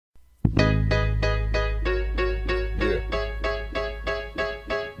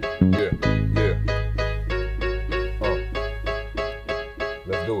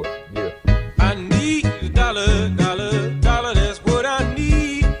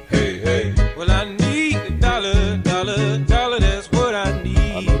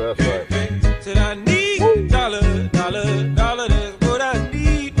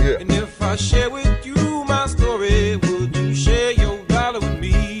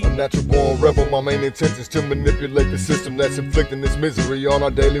natural born rebel. My main intention is to manipulate the system that's inflicting this misery on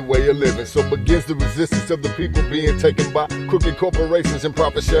our daily way of living. So begins the resistance of the people being taken by crooked corporations and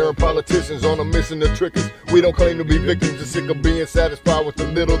profit sharing politicians on a mission to trick us. We don't claim to be victims, just sick of being satisfied with the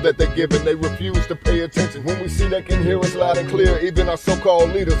little that they give, and they refuse to pay attention. When we see they can hear us loud and clear, even our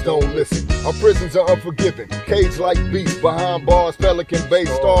so-called leaders don't listen. Our prisons are unforgiving, caged like beasts, behind bars, Pelican Bay,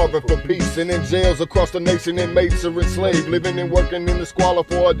 starving for peace. And in jails across the nation, inmates are enslaved, living and working in the squalor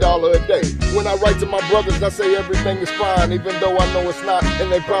for $1 a day. When I write to my brothers, I say everything is fine, even though I know it's not,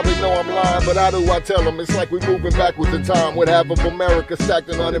 and they probably know I'm lying. But how do I tell them? It's like we're moving backwards in time, with half of America stacked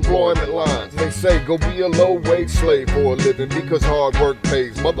in unemployment lines. They say, go be a low-wage slave for a living, because hard work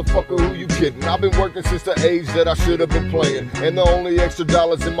pays. Motherfucker, who you kidding? I've been working since the age that I should have been playing, and the only extra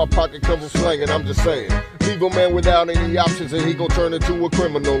dollars in my pocket come from slanging. I'm just saying, leave a man without any options and he gon' turn into a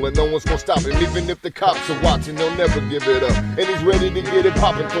criminal, and no one's gon' stop him. Even if the cops are watching, they'll never give it up. And he's ready to get it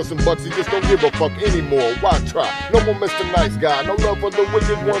poppin' for some bucks. He just don't give a fuck anymore. Why try? No more Mr. Nice Guy. No love for the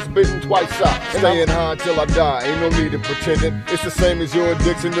wicked, once bitten, twice shot. Staying high until I die. Ain't no need in pretending. It's the same as your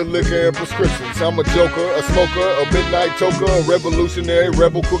addiction to liquor and prescriptions. I'm a joker, a smoker, a midnight toker, a revolutionary,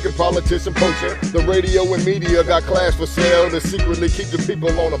 rebel, crooked politician, poacher. The radio and media got class for sale to secretly keep the people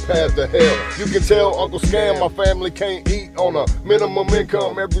on a path to hell. You can tell Uncle Scam my family can't eat on a minimum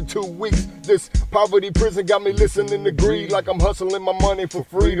income every 2 weeks. This poverty prison got me listening to greed, like I'm hustling my money for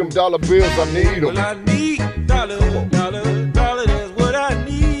freedom. Dollar bills, I need them. Well, I need dollar, that's what I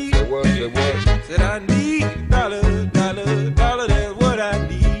need. Say what? Said I need dollar, that's what I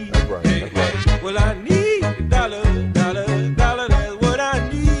need. That's right. Well, I need